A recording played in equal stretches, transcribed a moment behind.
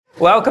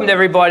Welcome to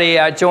everybody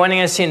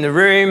joining us in the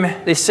room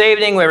this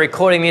evening. We're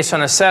recording this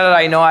on a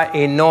Saturday night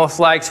in North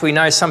Lakes. We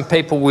know some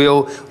people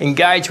will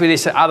engage with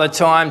this at other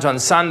times on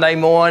Sunday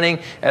morning.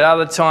 At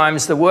other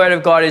times, the Word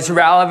of God is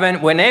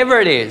relevant. Whenever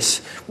it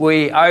is,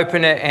 we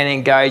open it and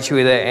engage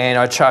with it, and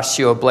I trust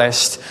you are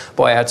blessed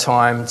by our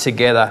time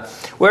together.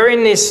 We're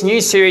in this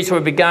new series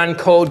we've begun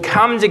called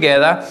Come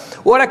Together.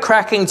 What a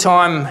cracking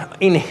time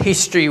in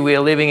history we're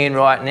living in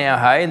right now,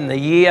 hey? In the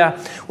year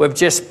we've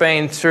just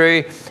been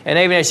through, and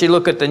even as you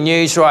look at the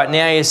news right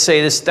now, you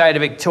see the state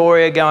of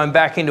Victoria going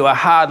back into a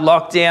hard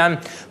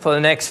lockdown for the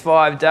next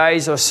 5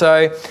 days or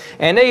so.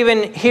 And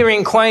even here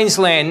in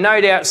Queensland, no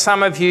doubt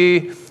some of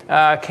you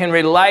can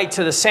relate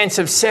to the sense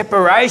of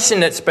separation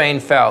that's been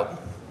felt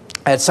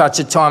at such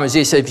a time as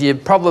this. If you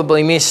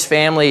probably miss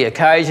family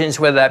occasions,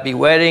 whether that be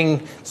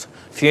weddings,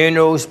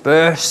 funerals,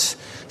 births,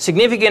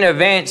 significant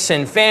events,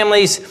 and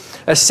families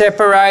are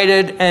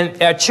separated,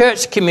 and our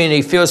church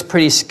community feels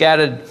pretty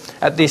scattered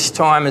at this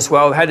time as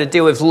well. We've had to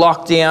deal with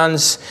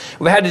lockdowns.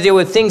 We've had to deal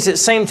with things that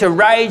seem to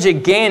rage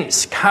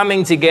against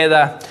coming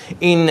together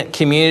in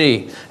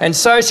community. And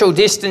social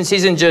distance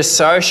isn't just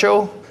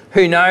social.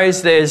 Who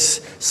knows,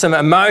 there's some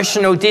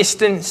emotional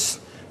distance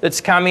that's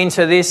come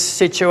into this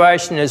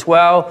situation as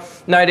well.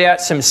 No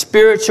doubt some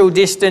spiritual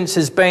distance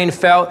has been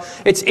felt.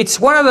 It's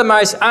one of the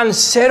most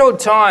unsettled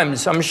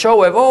times I'm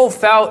sure we've all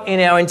felt in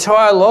our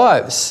entire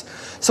lives.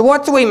 So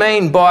what do we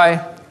mean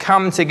by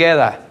come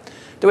together?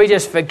 Do we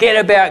just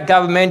forget about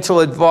governmental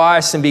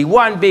advice and be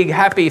one big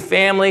happy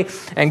family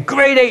and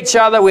greet each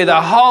other with a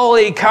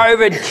holy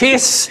COVID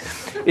kiss?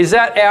 Is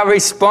that our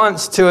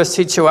response to a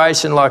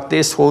situation like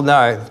this? Well,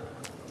 no.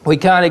 We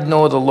can't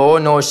ignore the law,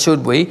 nor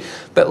should we.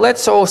 But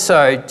let's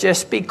also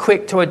just be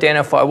quick to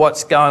identify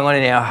what's going on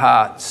in our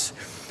hearts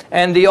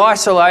and the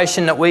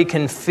isolation that we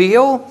can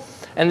feel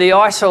and the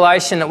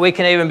isolation that we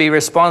can even be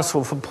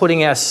responsible for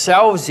putting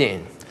ourselves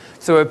in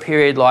through a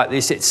period like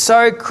this. It's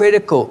so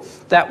critical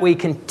that we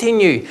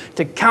continue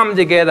to come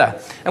together.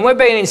 And we've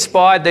been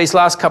inspired these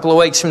last couple of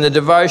weeks from the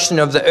devotion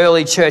of the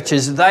early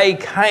churches. They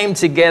came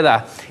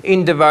together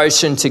in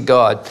devotion to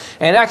God.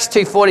 And Acts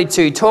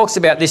 2:42 talks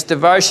about this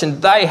devotion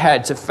they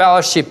had to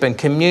fellowship and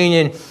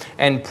communion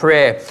and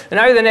prayer. And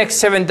over the next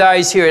 7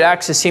 days here at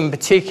Access in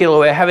particular,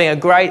 we're having a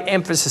great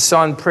emphasis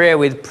on prayer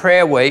with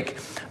Prayer Week,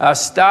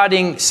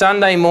 starting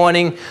Sunday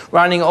morning,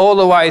 running all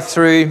the way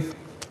through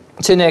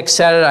to next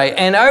Saturday.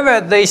 And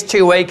over these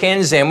 2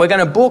 weekends then, we're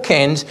going to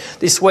bookend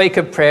this week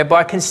of prayer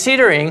by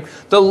considering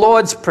the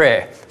Lord's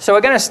Prayer. So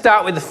we're going to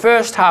start with the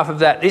first half of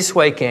that this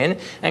weekend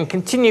and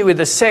continue with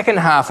the second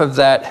half of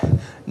that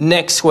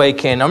next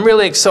weekend. I'm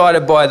really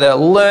excited by the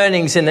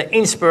learnings and the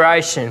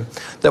inspiration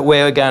that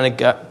we're going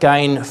to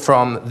gain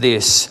from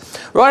this.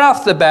 Right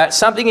off the bat,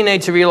 something you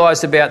need to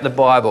realise about the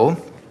Bible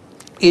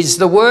is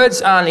the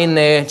words aren't in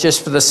there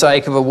just for the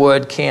sake of a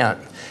word count.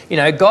 You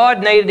know,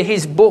 God needed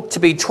his book to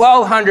be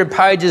 1,200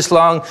 pages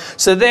long,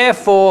 so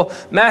therefore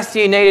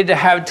Matthew needed to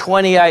have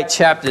 28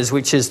 chapters,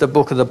 which is the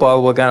book of the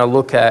Bible we're going to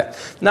look at.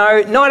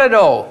 No, not at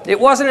all. It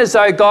wasn't as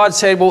though God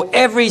said, well,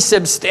 every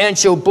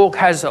substantial book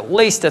has at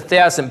least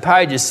 1,000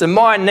 pages, so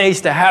mine needs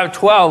to have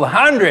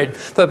 1,200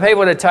 for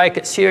people to take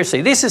it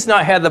seriously. This is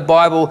not how the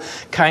Bible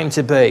came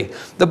to be.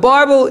 The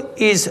Bible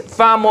is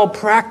far more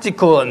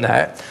practical than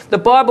that. The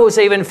Bible is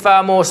even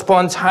far more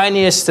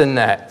spontaneous than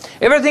that.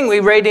 Everything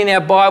we read in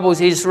our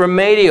Bibles is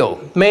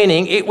remedial,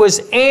 meaning it was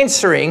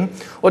answering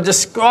or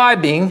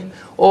describing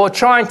or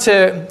trying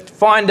to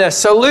find a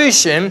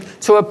solution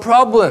to a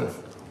problem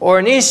or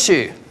an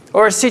issue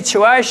or a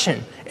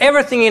situation.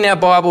 Everything in our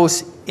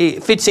Bibles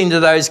fits into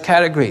those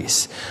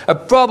categories. A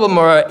problem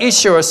or an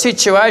issue or a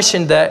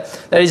situation that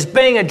is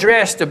being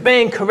addressed or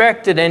being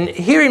corrected. And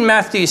here in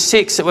Matthew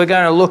 6 that we're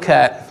going to look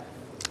at,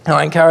 and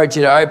I encourage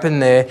you to open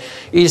there,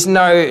 is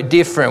no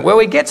different. When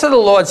we get to the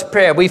Lord's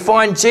Prayer, we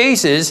find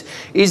Jesus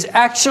is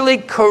actually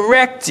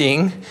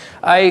correcting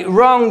a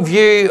wrong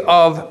view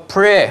of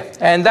prayer.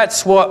 And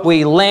that's what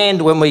we land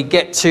when we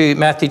get to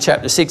Matthew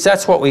chapter 6.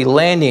 That's what we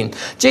land in.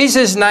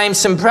 Jesus names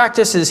some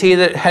practices here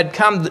that had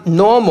come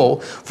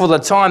normal for the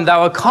time. They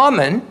were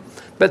common,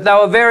 but they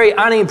were very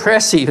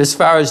unimpressive as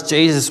far as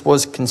Jesus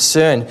was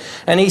concerned.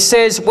 And he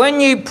says, when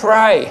you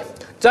pray,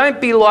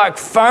 don't be like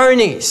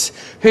phonies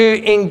who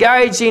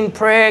engage in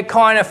prayer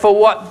kind of for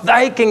what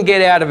they can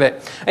get out of it.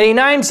 And he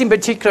names in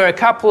particular a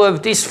couple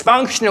of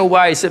dysfunctional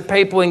ways that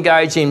people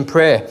engage in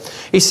prayer.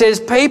 He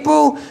says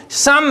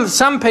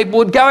some people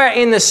would go out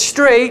in the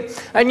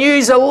street and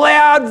use a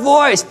loud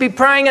voice, be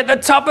praying at the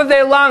top of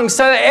their lungs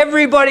so that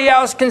everybody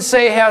else can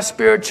see how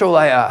spiritual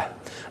they are.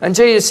 And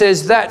Jesus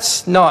says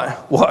that's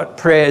not what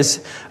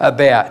prayer's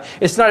about.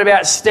 It's not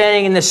about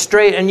standing in the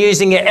street and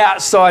using your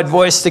outside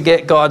voice to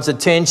get God's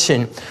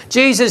attention.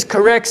 Jesus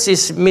corrects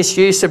this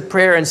misuse of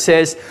prayer and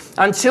says,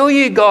 until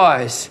you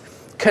guys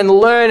can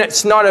learn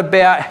it's not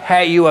about how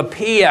you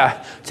appear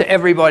to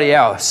everybody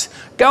else,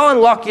 go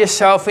and lock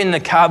yourself in the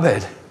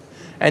cupboard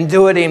and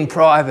do it in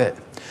private.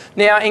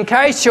 Now, in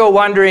case you're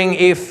wondering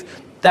if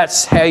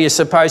that's how you're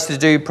supposed to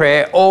do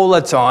prayer all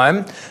the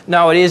time,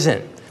 no, it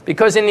isn't.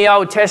 Because in the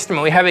Old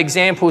Testament, we have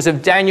examples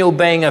of Daniel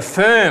being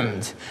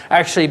affirmed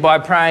actually by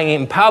praying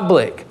in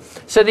public.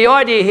 So the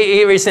idea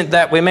here isn't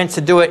that we're meant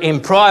to do it in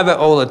private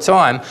all the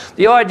time.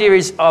 The idea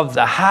is of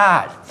the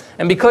heart.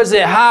 And because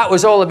their heart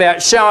was all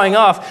about showing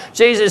off,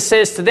 Jesus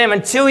says to them,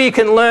 until you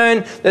can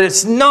learn that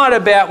it's not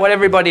about what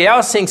everybody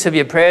else thinks of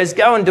your prayers,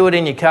 go and do it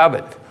in your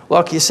cupboard.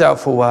 Lock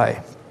yourself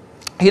away.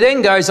 He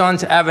then goes on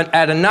to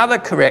add another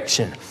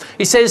correction.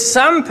 He says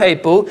some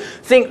people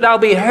think they'll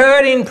be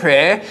heard in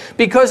prayer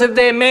because of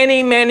their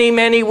many, many,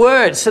 many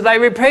words. So they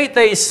repeat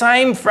these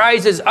same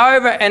phrases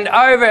over and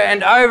over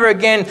and over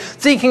again,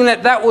 thinking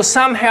that that will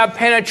somehow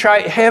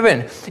penetrate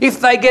heaven. If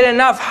they get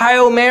enough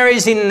Hail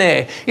Marys in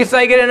there, if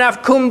they get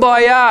enough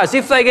Kumbayas,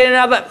 if they get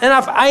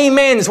enough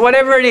Amens,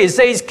 whatever it is,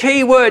 these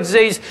key words,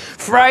 these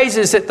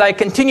phrases that they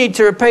continue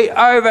to repeat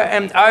over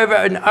and over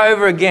and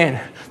over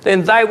again,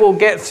 then they will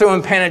get through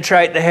and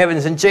penetrate the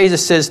heavens. And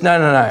Jesus says,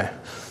 no.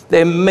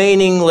 They're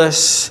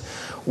meaningless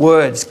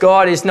words.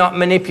 God is not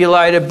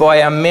manipulated by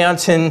a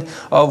mountain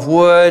of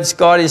words.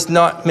 God is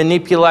not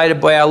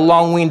manipulated by our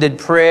long-winded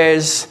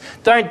prayers.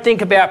 Don't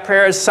think about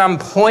prayer as some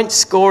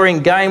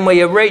point-scoring game where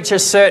you reach a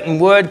certain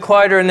word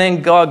quota and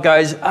then God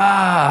goes,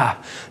 now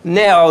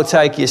I'll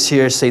take you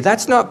seriously.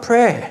 That's not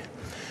prayer.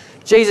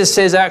 Jesus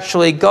says,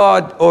 actually,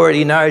 God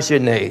already knows your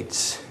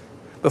needs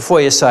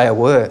before you say a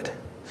word.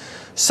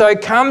 So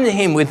come to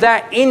him with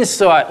that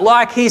insight,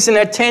 like he's an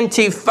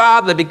attentive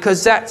father,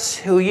 because that's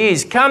who he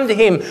is. Come to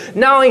him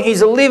knowing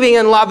he's a living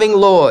and loving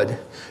Lord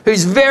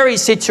who's very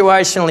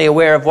situationally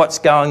aware of what's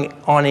going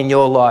on in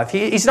your life.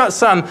 He's not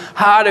some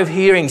hard of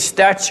hearing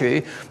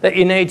statue that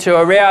you need to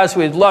arouse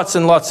with lots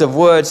and lots of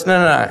words.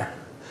 No.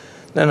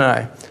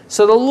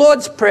 So the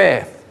Lord's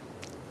Prayer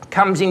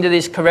comes into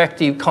this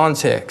corrective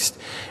context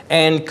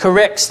and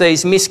corrects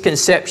these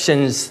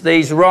misconceptions,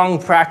 these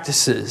wrong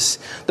practices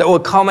that were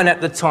common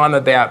at the time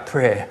about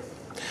prayer.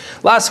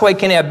 Last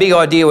weekend, our big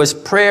idea was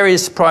prayer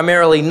is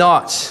primarily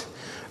not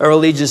a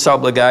religious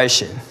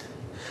obligation,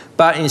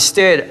 but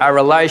instead a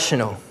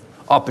relational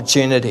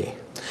opportunity.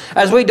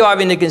 As we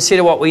dive in to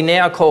consider what we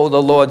now call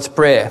the Lord's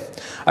Prayer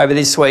over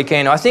this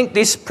weekend, I think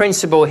this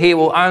principle here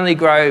will only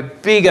grow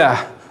bigger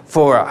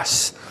for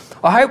us.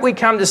 I hope we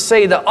come to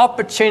see the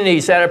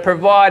opportunities that are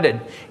provided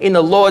in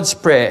the Lord's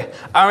Prayer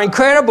are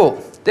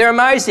incredible. They're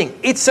amazing.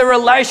 It's a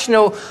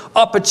relational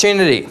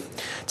opportunity.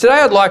 Today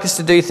I'd like us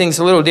to do things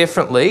a little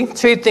differently.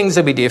 Two things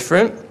will be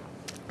different.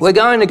 We're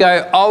going to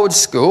go old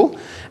school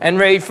and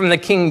read from the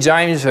King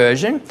James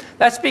Version.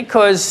 That's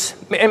because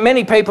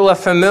many people are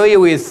familiar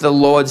with the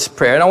Lord's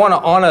Prayer, and I want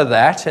to honour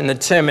that and the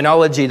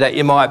terminology that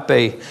you might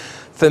be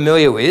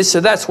familiar with.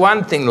 So that's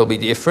one thing that'll be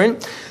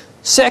different.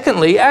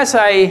 Secondly, as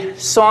a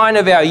sign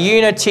of our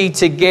unity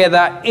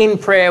together in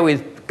prayer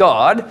with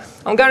God,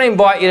 I'm going to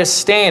invite you to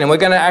stand and we're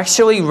going to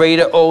actually read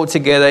it all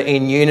together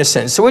in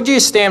unison. So would you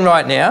stand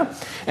right now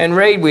and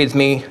read with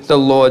me the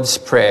Lord's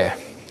Prayer?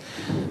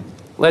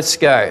 Let's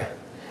go.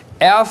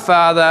 Our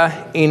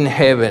Father in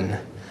heaven,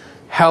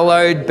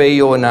 hallowed be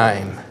your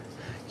name.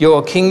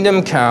 Your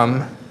kingdom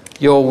come,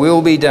 your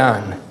will be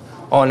done,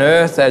 on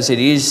earth as it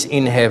is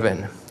in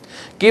heaven.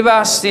 Give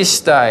us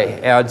this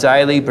day our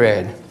daily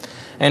bread,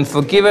 and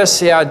forgive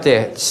us our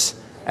debts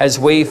as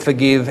we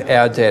forgive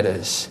our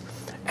debtors.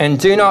 And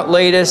do not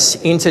lead us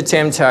into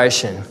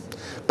temptation,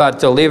 but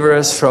deliver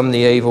us from the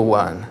evil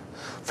one.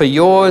 For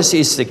yours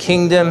is the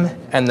kingdom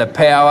and the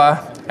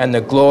power and the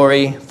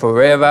glory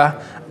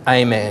forever.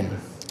 Amen.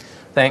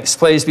 Thanks.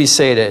 Please be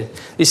seated.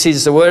 This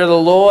is the word of the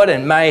Lord,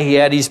 and may he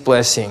add his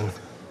blessing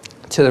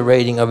to the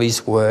reading of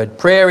his word.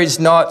 Prayer is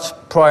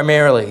not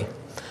primarily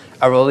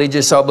a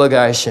religious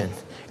obligation.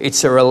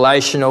 It's a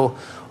relational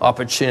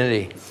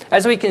opportunity.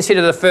 As we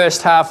consider the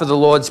first half of the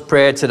Lord's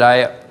Prayer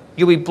today,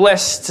 you'll be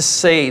blessed to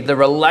see the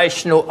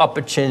relational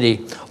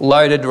opportunity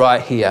loaded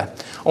right here.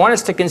 I want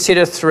us to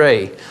consider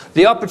three: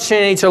 the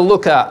opportunity to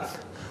look up,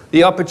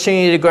 the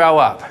opportunity to grow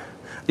up,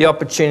 the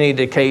opportunity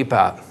to keep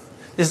up.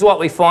 This is what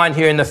we find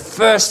here in the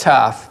first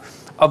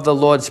half of the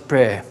Lord's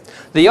Prayer.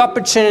 The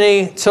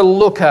opportunity to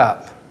look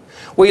up.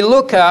 We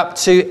look up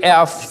to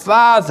our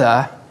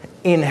Father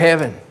in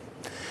heaven,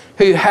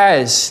 who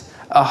has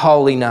a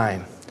holy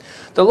name.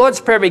 The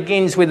Lord's Prayer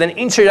begins with an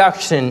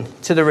introduction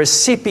to the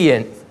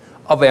recipient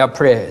of our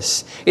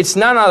prayers. It's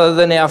none other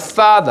than our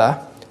Father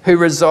who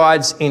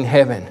resides in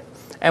heaven,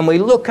 and we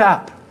look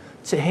up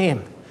to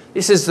him.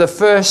 This is the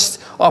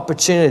first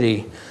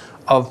opportunity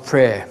of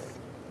prayer.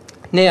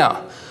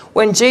 Now,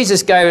 when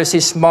Jesus gave us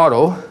this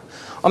model,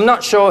 I'm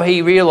not sure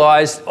he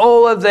realised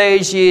all of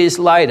these years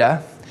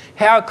later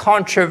how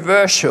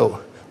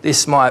controversial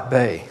this might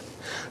be.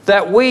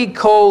 That we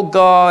call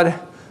God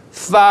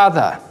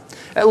Father.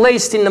 At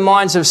least in the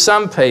minds of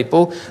some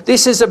people,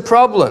 this is a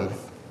problem.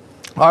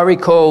 I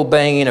recall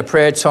being in a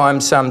prayer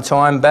time some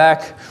time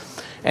back,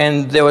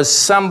 and there was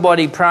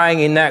somebody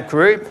praying in that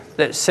group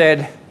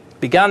that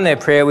begun their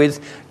prayer with,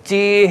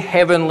 "Dear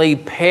Heavenly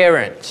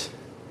Parent,"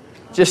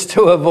 just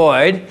to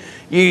avoid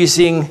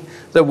using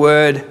the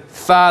word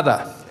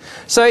Father.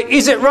 So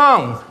is it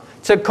wrong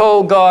to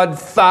call God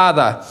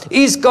Father?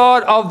 Is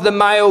God of the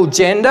male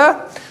gender?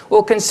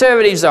 Well,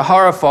 conservatives are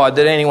horrified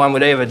that anyone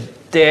would ever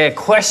dare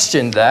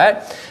question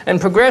that, and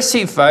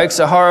progressive folks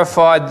are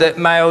horrified that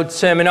male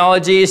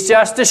terminology is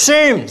just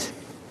assumed.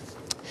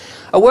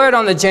 A word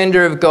on the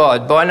gender of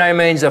God, by no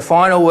means a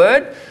final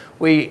word.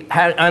 We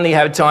only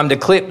have time to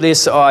clip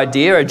this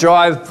idea, a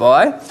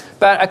drive-by,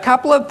 but a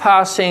couple of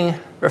passing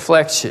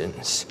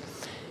reflections.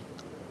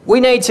 We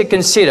need to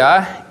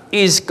consider,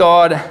 is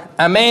God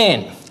a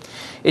man?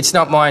 It's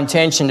not my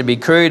intention to be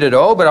crude at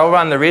all, but I'll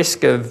run the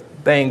risk of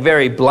being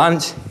very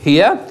blunt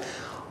here.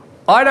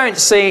 I don't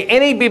see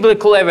any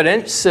biblical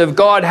evidence of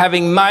God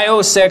having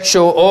male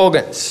sexual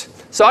organs.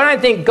 So I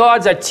don't think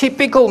God's a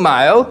typical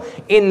male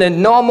in the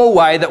normal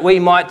way that we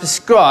might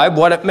describe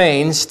what it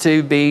means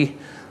to be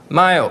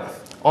male.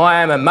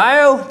 I am a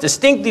male,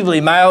 distinctively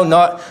male,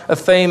 not a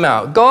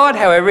female. God,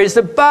 however, is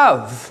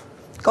above.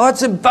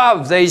 God's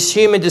above these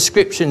human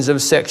descriptions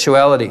of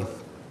sexuality.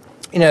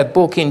 In a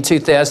book in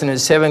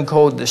 2007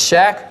 called The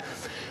Shack,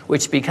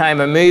 which became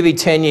a movie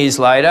 10 years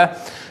later,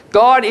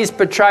 God is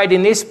portrayed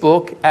in this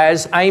book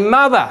as a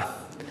mother.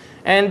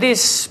 And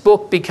this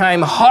book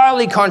became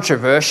highly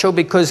controversial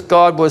because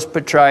God was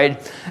portrayed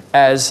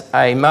as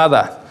a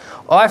mother.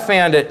 I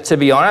found it, to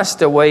be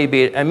honest, a wee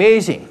bit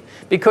amusing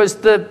because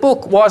the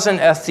book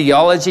wasn't a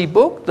theology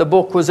book, the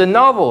book was a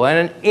novel,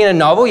 and in a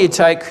novel you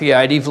take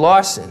creative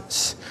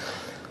license.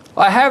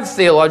 I have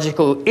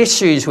theological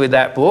issues with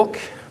that book,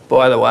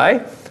 by the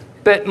way,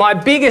 but my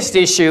biggest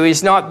issue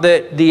is not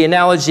that the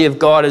analogy of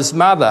God as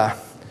mother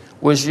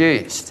was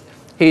used.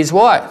 Here's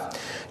why.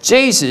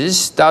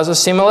 Jesus does a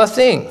similar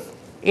thing.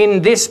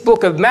 In this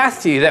book of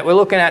Matthew that we're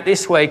looking at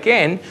this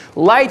weekend,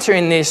 later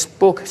in this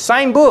book,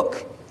 same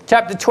book,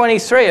 chapter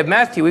 23 of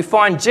Matthew, we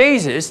find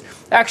Jesus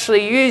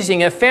actually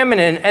using a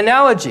feminine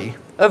analogy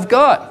of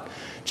God.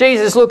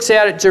 Jesus looks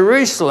out at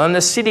Jerusalem,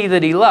 the city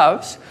that he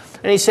loves,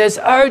 and he says,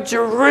 "Oh,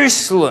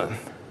 Jerusalem,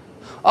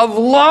 I've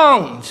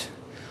longed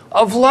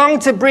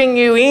to bring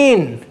you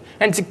in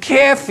and to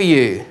care for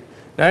you."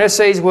 Notice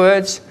these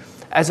words,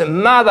 as a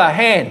mother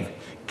hen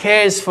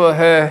cares for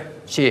her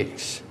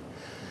chicks.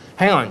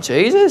 Hang on,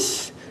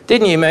 Jesus?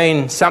 Didn't you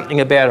mean something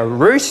about a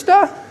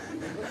rooster?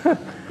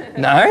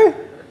 No.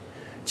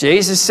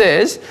 Jesus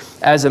says,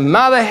 as a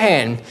mother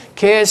hen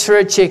cares for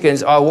her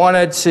chickens, I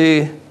wanted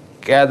to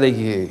gather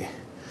you.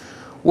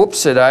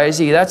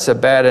 Whoops-a-daisy, that's a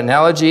bad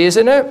analogy,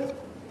 isn't it?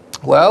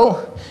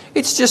 Well,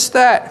 it's just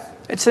that.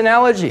 It's an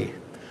analogy.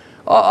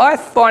 I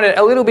find it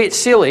a little bit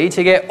silly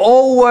to get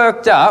all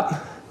worked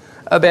up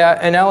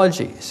about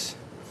analogies.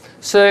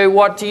 So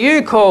what do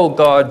you call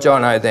God,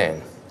 Jono,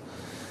 then?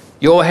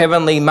 Your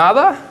heavenly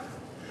mother?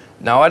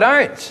 No, I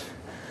don't.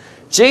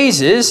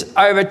 Jesus,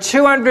 over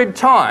 200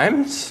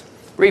 times,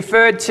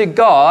 referred to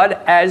God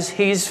as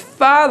his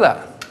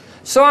Father.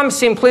 So I'm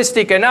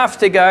simplistic enough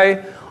to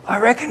go, I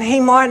reckon he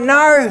might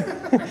know.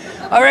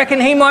 I reckon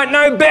he might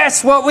know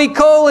best what we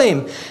call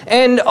him.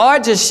 And I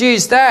just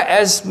use that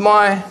as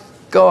my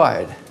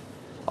guide.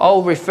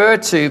 I'll refer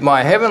to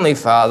my Heavenly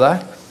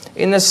Father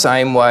in the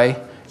same way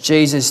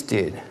Jesus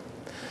did.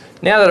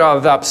 Now that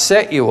I've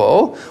upset you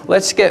all,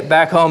 let's get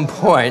back on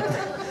point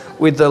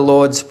with the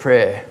Lord's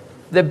Prayer.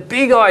 The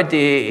big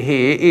idea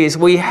here is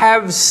we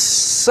have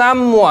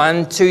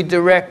someone to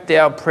direct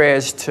our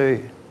prayers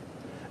to.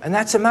 And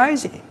that's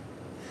amazing.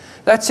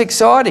 That's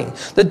exciting.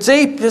 The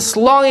deepest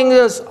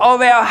longings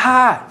of our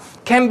heart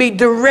can be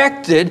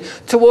directed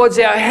towards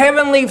our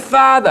Heavenly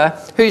Father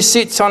who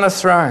sits on a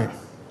throne.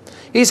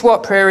 Here's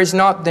what prayer is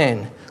not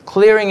then: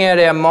 clearing out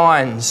our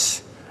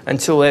minds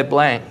until they're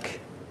blank.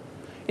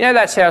 You know,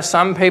 that's how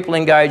some people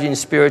engage in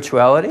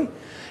spirituality.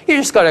 You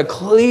just got to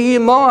clear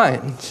your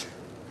mind.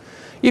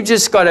 You've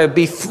just got to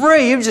be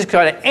free. You've just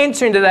got to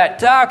enter into that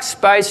dark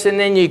space and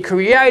then you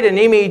create an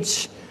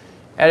image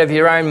out of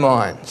your own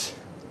mind.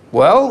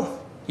 Well,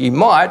 you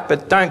might,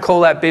 but don't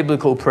call that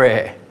biblical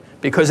prayer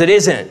because it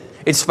isn't.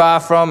 It's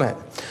far from it.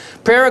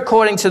 Prayer,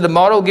 according to the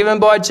model given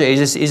by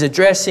Jesus, is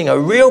addressing a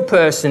real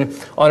person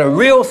on a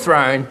real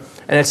throne,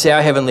 and it's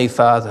our Heavenly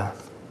Father.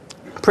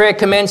 Prayer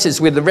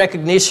commences with the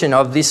recognition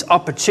of this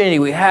opportunity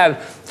we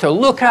have to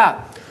look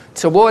up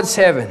towards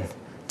heaven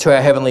to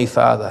our Heavenly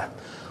Father.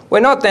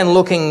 We're not then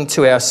looking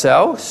to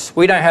ourselves.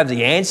 We don't have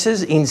the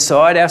answers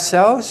inside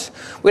ourselves.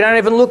 We don't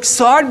even look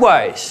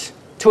sideways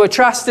to a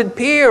trusted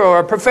peer or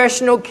a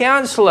professional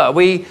counsellor.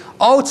 We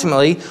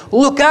ultimately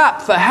look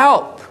up for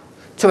help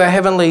to our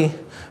Heavenly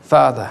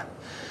Father.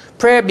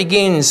 Prayer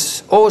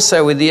begins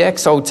also with the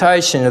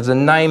exaltation of the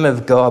name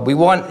of God. We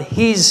want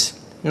his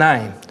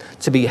name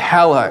to be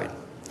hallowed.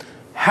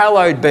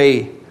 Hallowed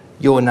be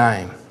your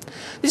name.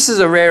 This is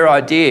a rare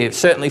idea,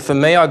 certainly for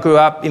me. I grew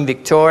up in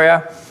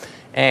Victoria,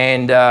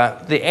 and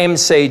the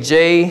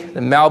MCG,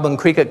 the Melbourne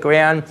Cricket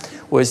Ground,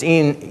 was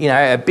in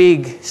a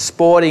big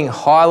sporting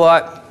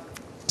highlight.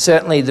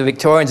 Certainly the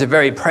Victorians are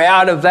very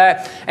proud of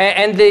that.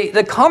 And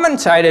the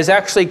commentators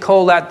actually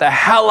call that the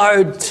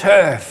hallowed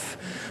turf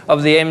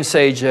of the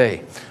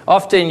MCG.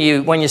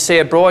 Often when you see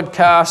a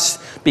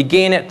broadcast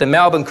begin at the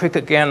Melbourne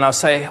Cricket Ground, they'll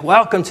say,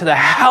 welcome to the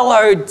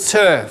hallowed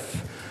turf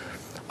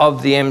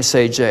of the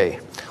MCG.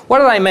 What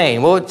do they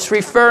mean? Well, it's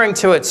referring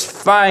to its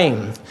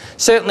fame.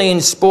 Certainly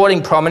in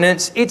sporting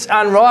prominence, it's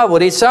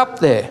unrivaled, it's up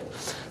there.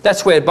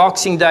 That's where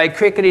Boxing Day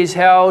cricket is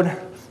held.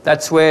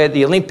 That's where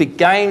the Olympic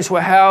Games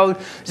were held.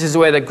 This is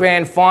where the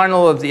grand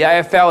final of the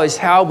AFL is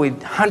held with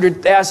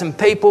 100,000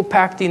 people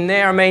packed in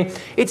there. I mean,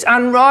 it's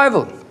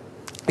unrivaled.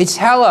 It's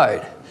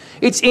hallowed.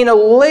 It's in a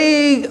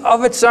league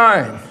of its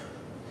own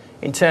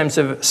in terms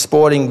of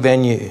sporting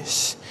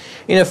venues.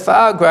 In a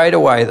far greater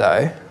way,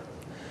 though,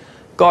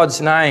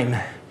 God's name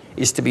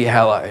is to be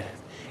hallowed.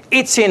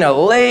 It's in a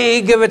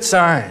league of its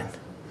own.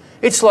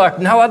 It's like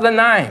no other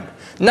name.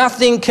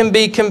 Nothing can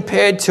be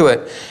compared to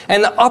it.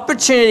 And the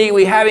opportunity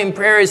we have in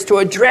prayer is to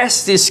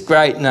address this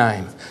great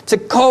name, to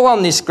call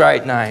on this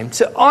great name,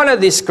 to honour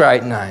this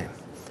great name,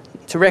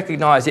 to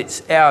recognise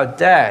it's our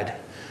Dad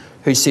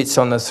who sits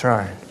on the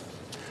throne.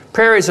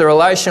 Prayer is a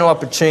relational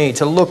opportunity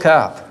to look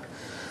up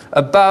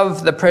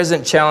above the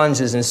present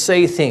challenges and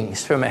see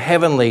things from a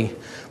heavenly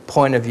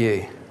point of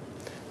view.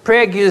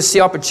 Prayer gives us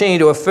the opportunity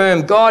to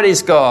affirm God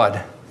is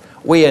God,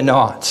 we are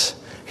not.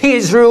 He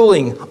is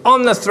ruling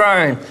on the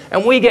throne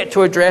and we get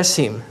to address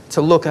him, to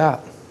look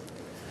up.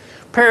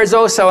 Prayer is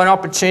also an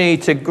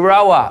opportunity to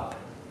grow up.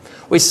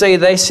 We see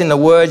this in the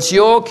words,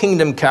 your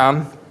kingdom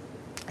come,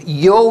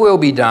 your will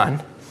be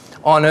done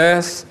on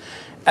earth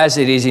as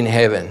it is in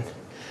heaven.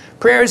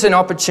 Prayer is an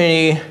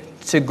opportunity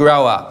to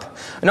grow up,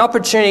 an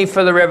opportunity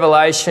for the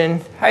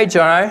revelation, hey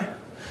Jono,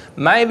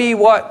 maybe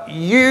what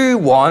you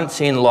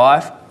want in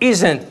life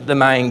isn't the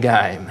main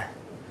game.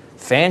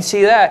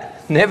 Fancy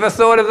that. Never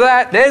thought of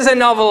that. There's a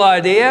novel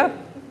idea.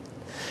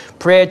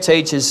 Prayer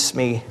teaches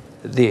me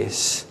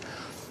this.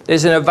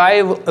 There's an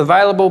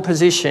available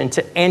position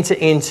to enter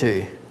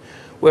into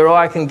where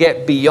I can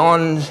get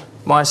beyond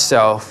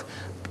myself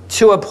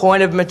to a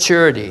point of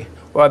maturity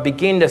where I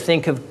begin to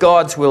think of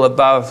God's will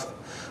above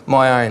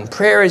my own.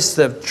 Prayer is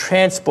the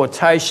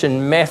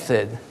transportation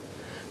method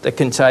that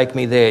can take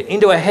me there,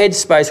 into a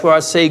headspace where I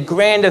see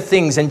grander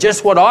things and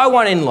just what I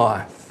want in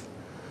life.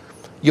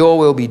 Your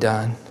will be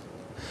done.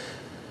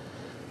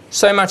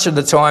 So much of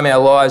the time our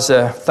lives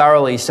are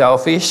thoroughly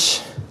selfish.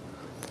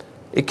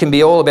 It can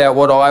be all about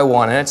what I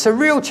want. And it's a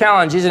real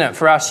challenge, isn't it,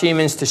 for us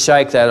humans to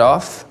shake that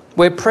off.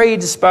 We're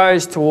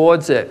predisposed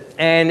towards it.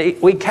 And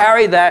we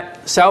carry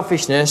that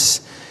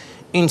selfishness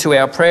into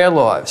our prayer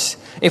lives.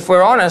 If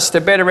we're honest, a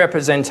better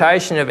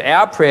representation of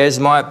our prayers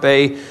might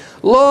be,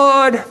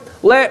 Lord,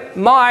 let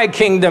my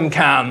kingdom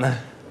come.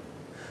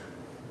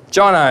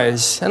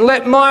 Jono's, and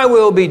let my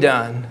will be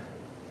done.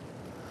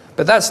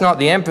 But that's not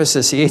the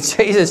emphasis here.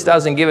 Jesus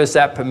doesn't give us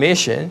that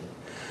permission.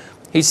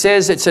 He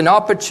says it's an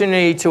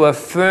opportunity to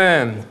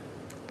affirm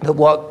that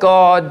what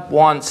God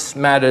wants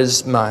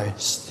matters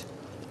most,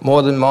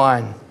 more than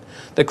mine.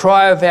 The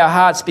cry of our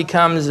hearts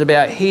becomes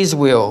about his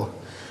will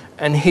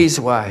and his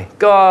way.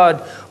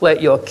 God,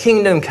 let your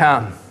kingdom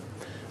come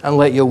and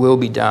let your will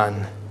be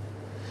done.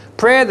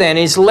 Prayer then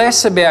is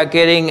less about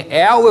getting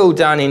our will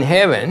done in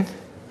heaven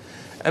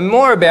and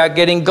more about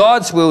getting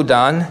God's will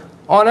done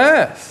on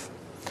earth.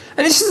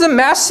 And this is a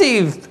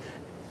massive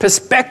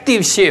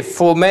perspective shift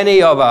for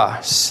many of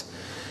us.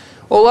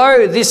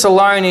 Although this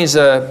alone is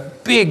a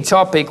big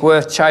topic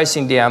worth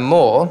chasing down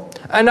more,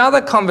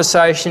 another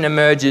conversation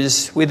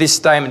emerges with this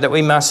statement that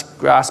we must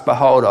grasp a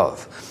hold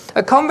of.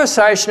 A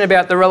conversation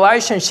about the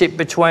relationship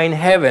between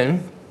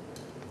heaven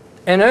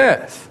and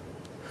earth.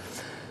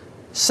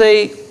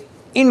 See,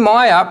 in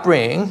my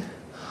upbringing,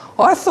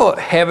 I thought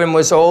heaven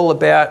was all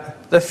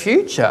about the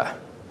future,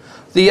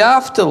 the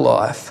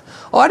afterlife.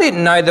 I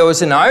didn't know there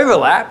was an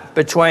overlap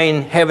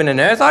between heaven and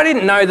earth. I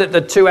didn't know that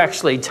the two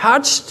actually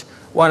touched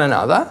one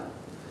another.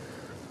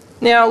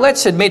 Now,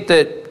 let's admit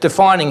that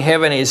defining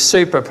heaven is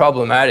super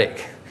problematic.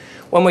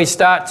 When we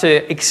start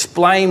to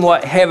explain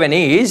what heaven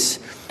is,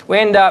 we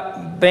end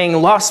up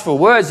being lost for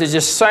words. There's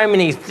just so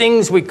many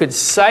things we could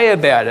say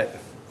about it.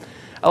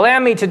 Allow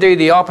me to do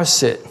the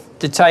opposite,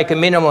 to take a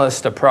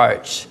minimalist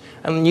approach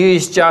and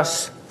use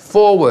just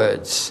 4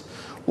 words.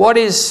 What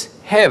is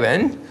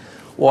heaven?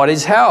 What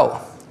is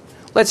hell?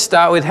 Let's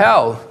start with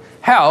hell.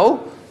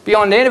 Hell,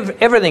 beyond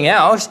everything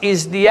else,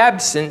 is the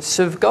absence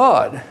of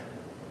God.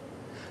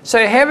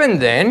 So heaven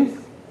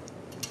then,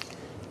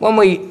 when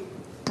we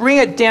bring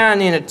it down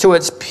to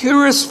its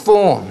purest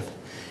form,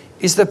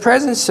 is the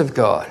presence of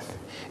God.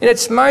 In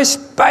its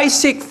most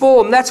basic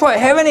form, that's what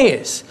heaven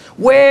is.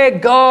 Where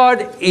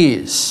God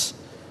is.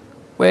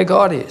 Where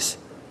God is.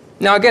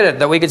 Now I get it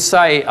that we could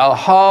say a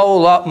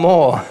whole lot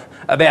more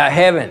about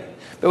heaven,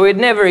 but we'd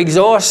never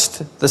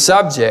exhaust the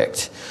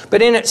subject.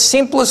 But in its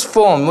simplest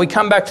form, we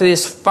come back to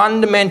this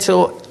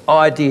fundamental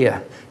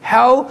idea.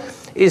 Hell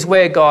is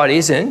where God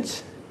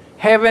isn't.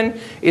 Heaven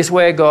is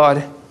where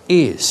God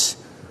is.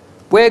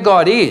 Where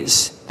God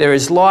is, there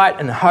is light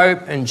and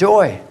hope and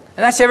joy. And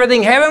that's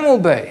everything heaven will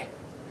be.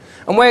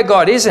 And where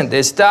God isn't,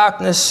 there's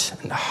darkness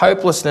and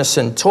hopelessness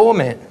and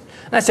torment.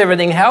 And that's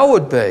everything hell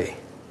would be.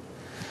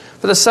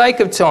 For the sake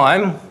of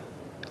time,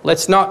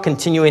 let's not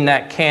continue in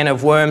that can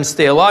of worms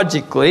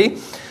theologically.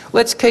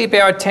 Let's keep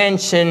our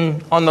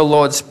attention on the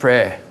Lord's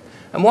Prayer.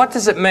 And what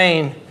does it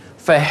mean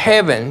for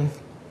heaven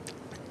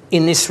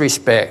in this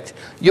respect.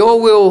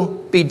 Your will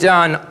be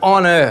done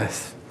on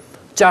earth,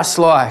 just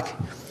like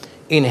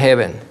in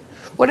heaven.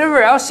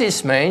 Whatever else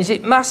this means,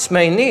 it must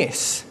mean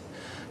this.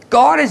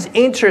 God is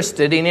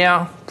interested in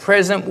our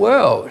present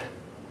world,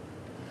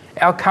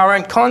 our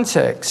current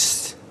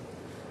context.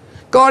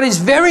 God is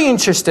very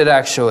interested,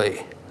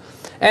 actually.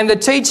 And the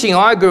teaching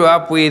I grew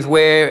up with,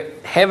 where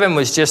heaven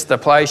was just the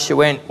place you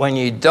went when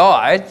you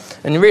died,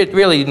 and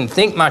really didn't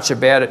think much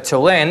about it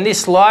till then.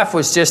 This life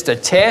was just a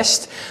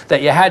test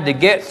that you had to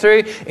get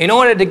through in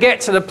order to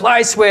get to the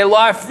place where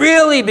life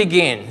really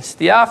begins,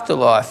 the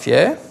afterlife,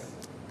 yeah?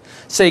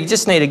 So you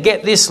just need to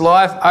get this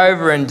life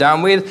over and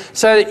done with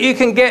so that you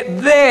can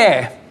get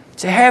there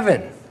to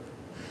heaven.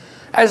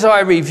 As I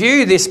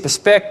review this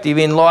perspective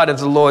in light of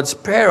the Lord's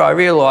Prayer, I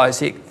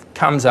realise it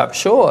comes up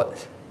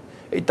short.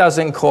 It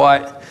doesn't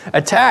quite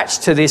attach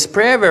to this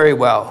prayer very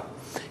well.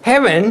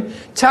 Heaven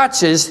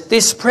touches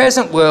this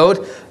present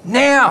world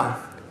now.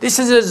 This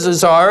is a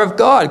desire of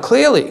God,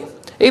 clearly.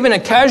 Even a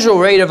casual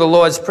read of the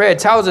Lord's Prayer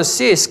tells us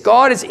this: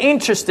 God is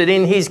interested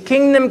in his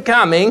kingdom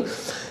coming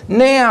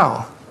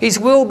now. His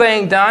will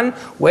being done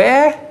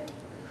where?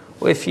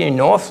 Well, if you're in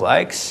North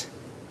Lakes,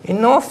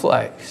 in North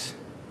Lakes.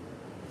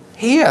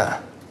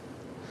 Here.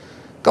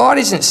 God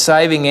isn't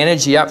saving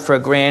energy up for a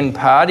grand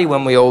party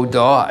when we all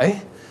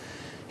die.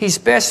 His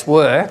best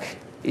work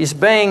is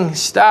being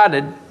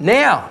started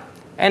now.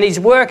 And his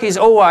work is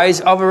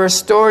always of a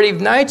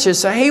restorative nature.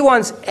 So he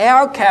wants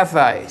our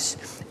cafes,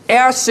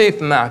 our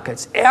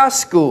supermarkets, our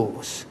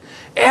schools,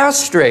 our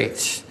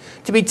streets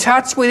to be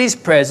touched with his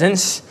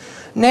presence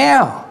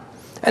now.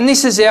 And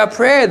this is our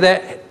prayer,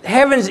 that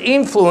heaven's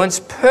influence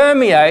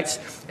permeates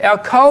our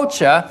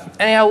culture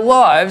and our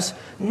lives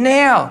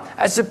now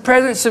as the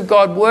presence of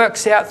God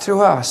works out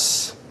through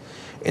us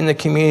in the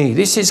community.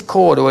 This is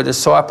core to a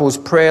disciple's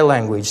prayer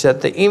language,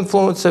 that the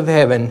influence of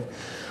heaven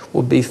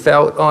will be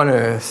felt on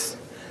earth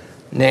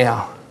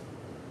now.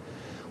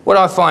 What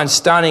I find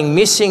stunning,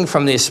 missing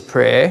from this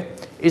prayer,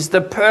 is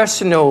the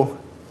personal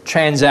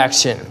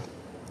transaction.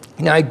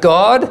 You know,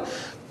 God,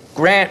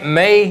 grant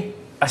me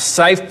a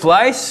safe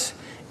place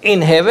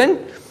in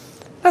heaven.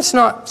 That's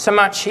not so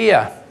much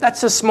here.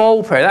 That's a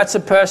small prayer. That's a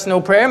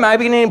personal prayer,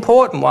 maybe an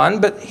important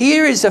one, but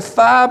here is a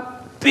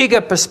far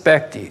bigger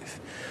perspective.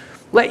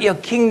 Let your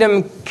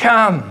kingdom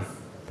come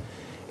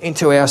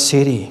into our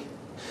city.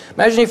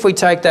 Imagine if we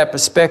take that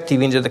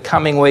perspective into the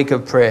coming week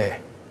of prayer.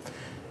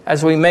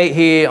 As we meet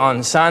here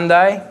on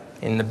Sunday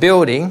in the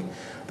building,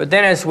 but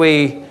then as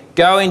we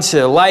go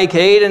into Lake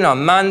Eden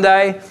on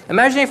Monday,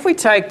 imagine if we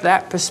take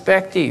that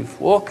perspective,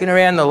 walking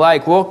around the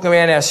lake, walking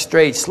around our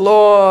streets.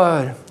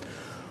 Lord,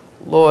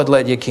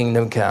 let your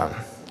kingdom come.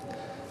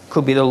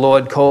 Could be the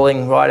Lord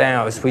calling right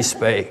now as we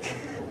speak.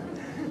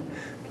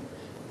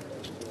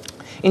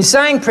 In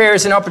saying prayer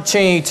is an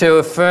opportunity to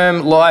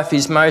affirm life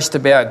is most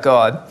about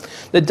God,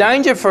 the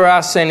danger for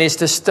us then is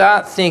to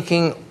start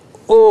thinking,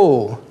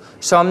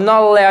 so I'm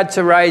not allowed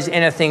to raise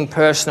anything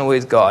personal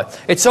with God.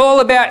 It's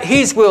all about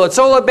his will. It's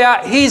all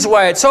about his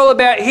way. It's all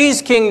about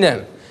his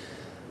kingdom.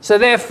 So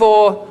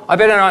therefore, I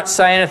better not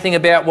say anything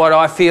about what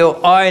I feel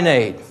I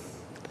need.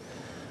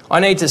 I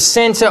need to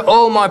centre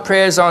all my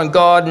prayers on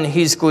God and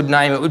his good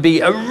name. It would be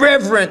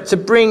irreverent to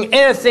bring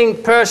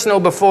anything personal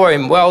before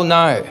him. Well,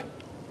 no.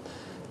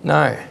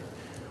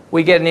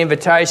 We get an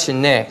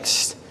invitation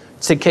next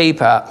to keep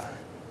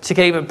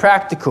it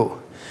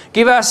practical.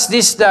 Give us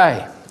this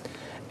day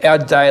our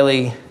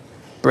daily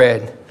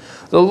bread.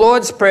 The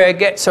Lord's Prayer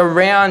gets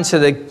around to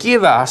the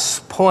give us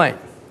point.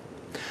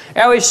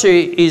 Our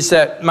issue is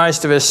that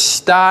most of us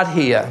start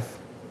here.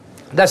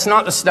 That's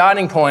not the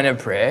starting point of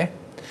prayer.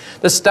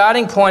 The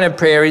starting point of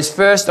prayer is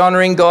first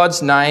honouring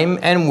God's name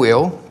and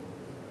will,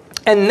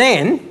 and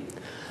then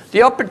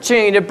the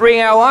opportunity to bring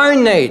our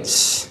own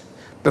needs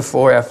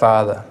before our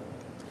Father.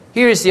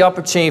 Here is the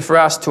opportunity for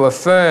us to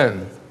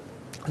affirm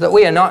that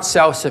we are not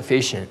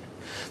self-sufficient,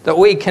 that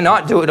we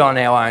cannot do it on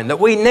our own, that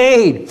we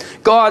need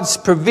God's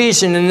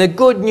provision, and the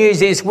good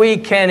news is we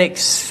can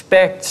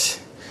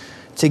expect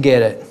to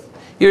get it.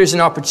 Here is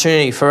an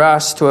opportunity for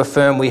us to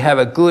affirm we have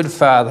a good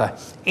Father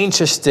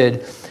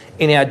interested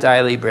in our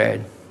daily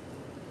bread.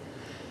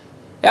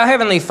 Our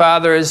Heavenly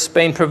Father has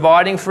been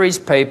providing for his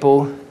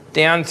people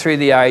down through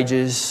the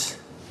ages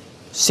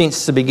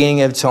since the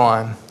beginning of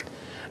time.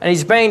 And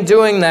he's been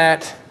doing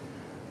that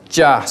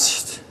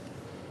just.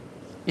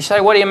 You say,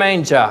 what do you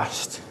mean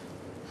just?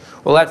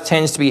 Well, that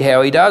tends to be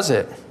how he does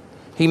it.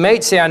 He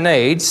meets our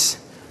needs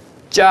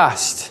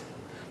just.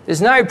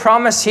 There's no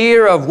promise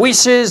here of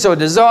wishes or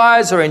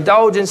desires or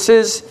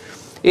indulgences.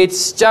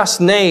 It's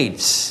just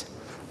needs.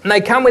 And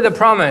they come with a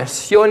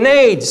promise. Your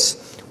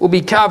needs will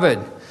be covered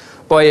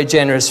by your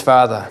generous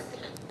Father.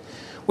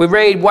 We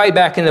read way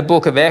back in the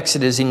book of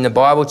Exodus in the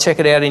Bible. Check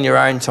it out in your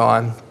own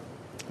time.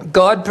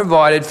 God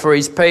provided for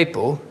his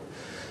people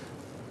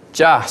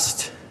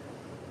just.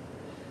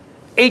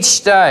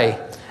 Each day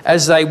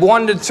as they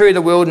wandered through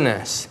the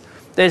wilderness,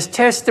 there's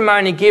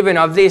testimony given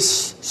of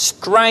this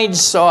strange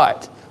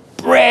sight.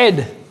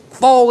 Bread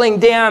falling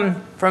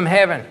down from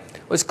heaven.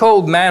 It was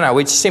called manna,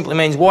 which simply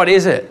means, what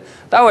is it?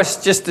 They were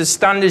just as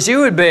stunned as you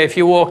would be if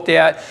you walked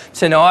out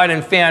tonight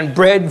and found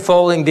bread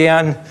falling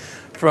down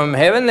from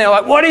heaven. They're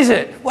like, what is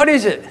it? What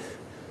is it?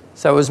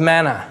 So it was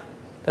manna.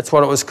 That's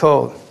what it was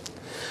called.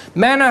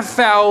 Manna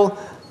fell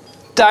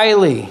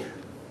daily.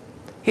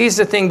 Here's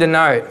the thing to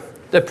note.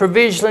 The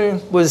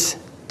provision was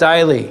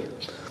daily.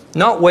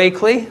 Not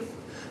weekly,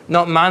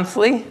 not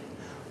monthly,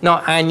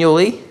 not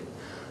annually.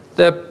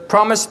 The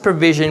promised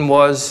provision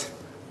was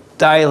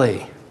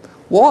daily.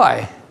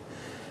 Why?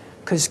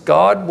 Because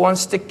God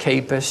wants to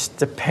keep us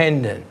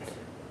dependent.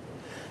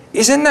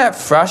 Isn't that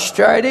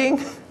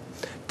frustrating?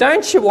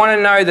 Don't you want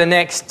to know the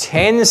next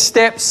 10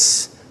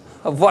 steps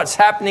of what's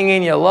happening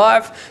in your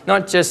life,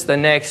 not just the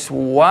next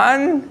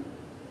one?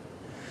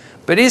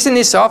 But isn't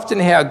this often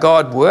how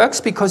God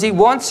works? Because he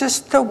wants us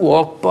to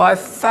walk by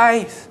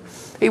faith.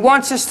 He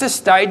wants us to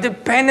stay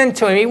dependent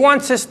to him. He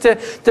wants us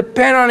to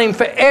depend on him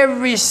for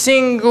every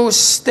single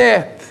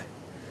step.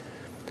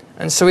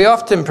 And so he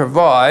often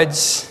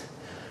provides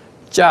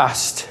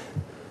just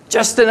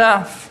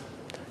enough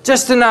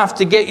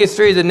to get you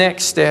through the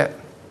next step.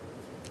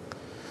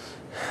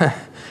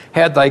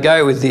 How'd they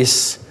go with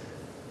this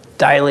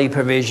daily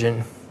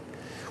provision?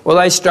 Well,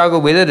 they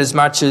struggled with it as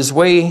much as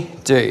we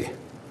do.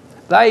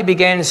 They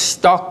began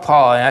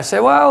stockpiling. I said,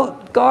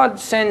 well, God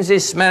sends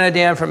this manna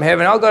down from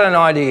heaven. I've got an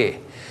idea.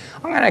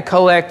 I'm going to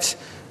collect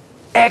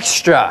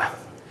extra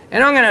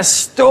and I'm going to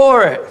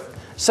store it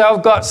so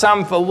I've got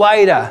some for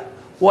later.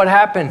 What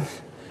happened?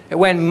 It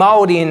went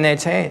mouldy in their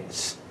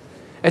tents.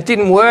 It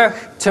didn't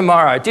work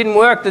tomorrow. It didn't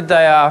work the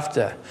day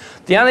after.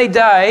 The only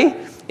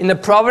day in the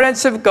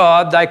providence of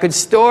God they could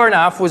store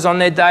enough was on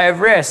their day of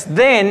rest.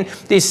 Then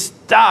this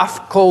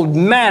stuff called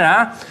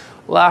manna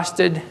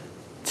lasted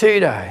 2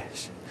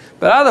 days.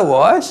 But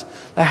otherwise,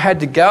 they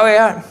had to go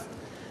out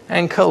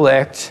and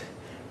collect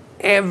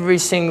every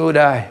single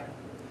day.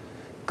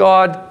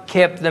 God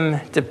kept them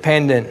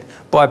dependent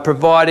by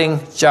providing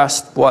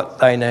just what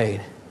they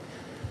need.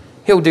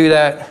 He'll do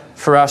that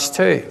for us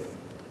too.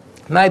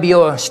 Maybe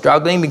you're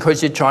struggling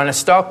because you're trying to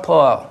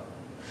stockpile.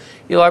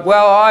 You're like,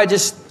 well, I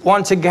just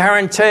want to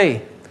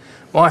guarantee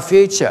my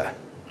future.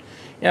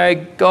 You know,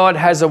 God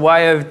has a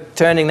way of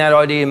turning that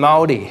idea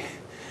mouldy.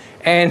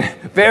 And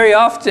very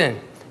often,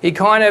 he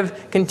kind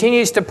of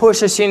continues to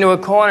push us into a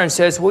corner and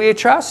says, will you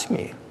trust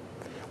me?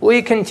 Will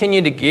you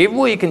continue to give?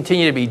 Will you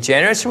continue to be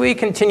generous? Will you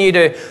continue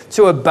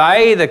to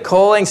obey the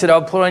callings that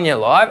I've put on your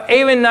life?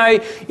 Even though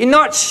you're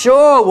not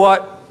sure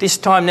what this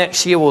time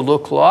next year will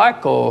look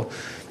like, or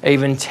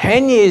even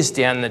 10 years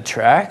down the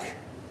track,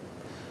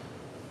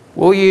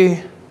 will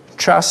you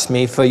trust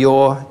me for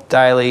your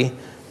daily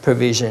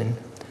provision?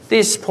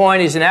 This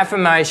point is an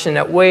affirmation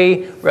that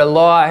we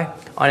rely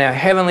on our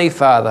Heavenly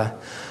Father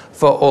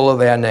for all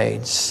of our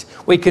needs.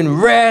 We can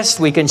rest,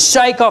 we can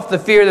shake off the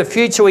fear of the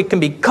future, we can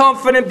be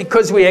confident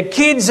because we are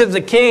kids of the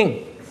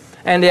King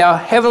and our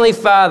Heavenly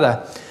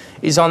Father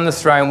is on the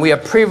throne. We are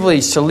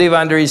privileged to live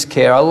under his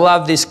care. I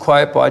love this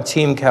quote by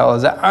Tim Keller.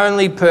 The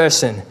only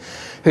person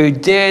who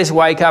dares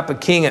wake up a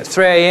king at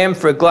 3 a.m.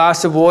 for a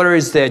glass of water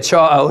is their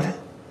child.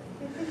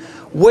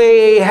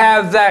 We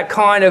have that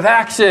kind of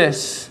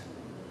access.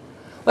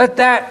 Let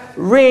that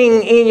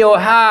ring in your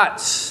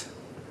hearts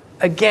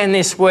again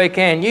this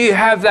weekend. You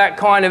have that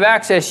kind of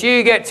access.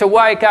 You get to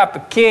wake up a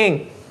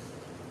king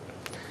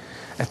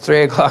at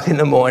 3 o'clock in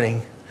the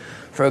morning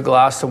for a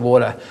glass of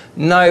water.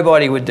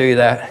 Nobody would do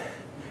that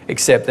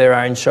except their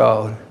own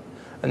child.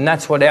 And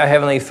that's what our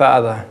Heavenly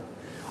Father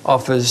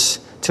offers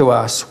to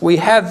us. We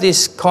have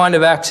this kind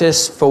of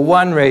access for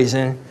one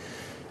reason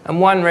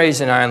and one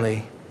reason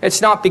only. It's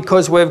not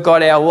because we've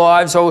got our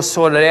lives all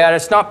sorted out.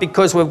 It's not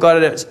because we've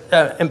got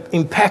an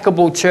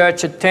impeccable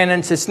church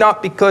attendance. It's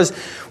not because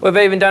we've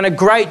even done a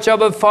great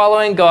job of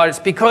following God. It's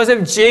because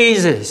of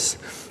Jesus.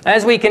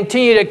 As we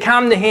continue to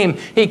come to him,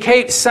 he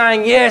keeps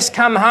saying, yes,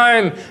 come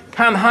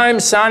home,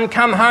 son,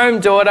 come home,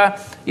 daughter.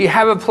 You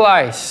have a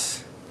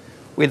place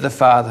with the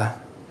Father.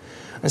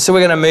 And so we're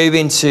going to move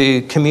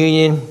into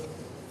communion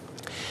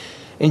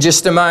in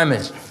just a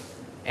moment.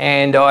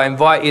 And I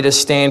invite you to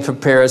stand for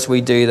prayer as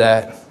we do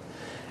that.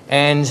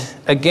 And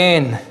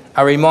again,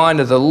 a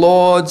reminder, the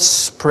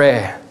Lord's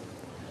Prayer,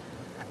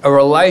 a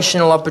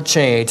relational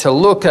opportunity to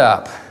look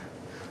up,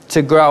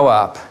 to grow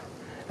up,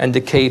 and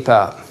to keep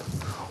up,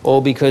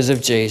 all because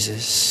of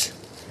Jesus.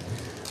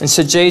 And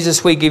so,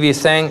 Jesus, we give you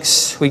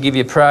thanks, we give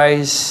you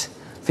praise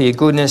for your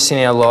goodness in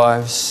our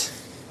lives,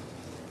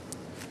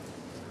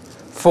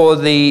 for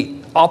the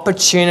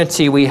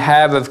opportunity we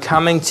have of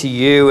coming to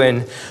you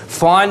and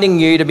finding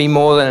you to be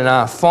more than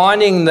enough,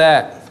 finding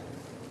that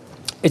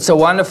it's a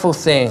wonderful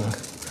thing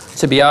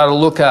to be able to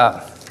look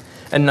up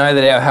and know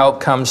that our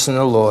help comes from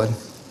the Lord,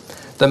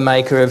 the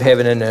maker of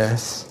heaven and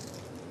earth.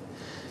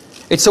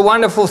 It's a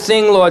wonderful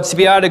thing, Lord, to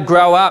be able to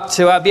grow up,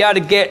 to be able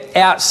to get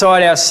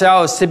outside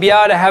ourselves, to be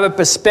able to have a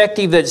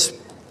perspective that's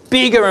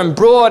bigger and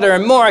broader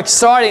and more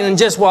exciting than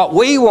just what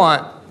we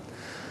want,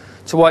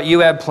 to what you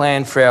have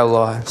planned for our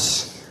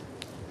lives.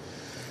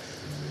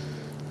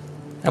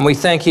 And we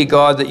thank you,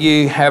 God, that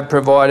you have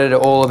provided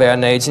all of our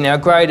needs. And our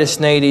greatest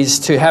need is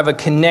to have a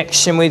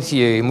connection with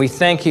you. And we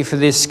thank you for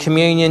this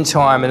communion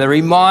time. And the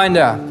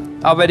reminder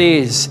of it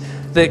is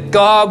that,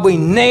 God, we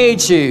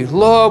need you.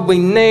 Lord, we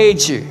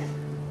need you.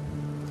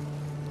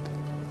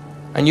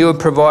 And you have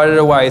provided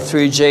a way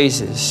through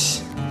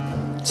Jesus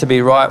to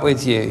be right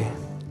with you.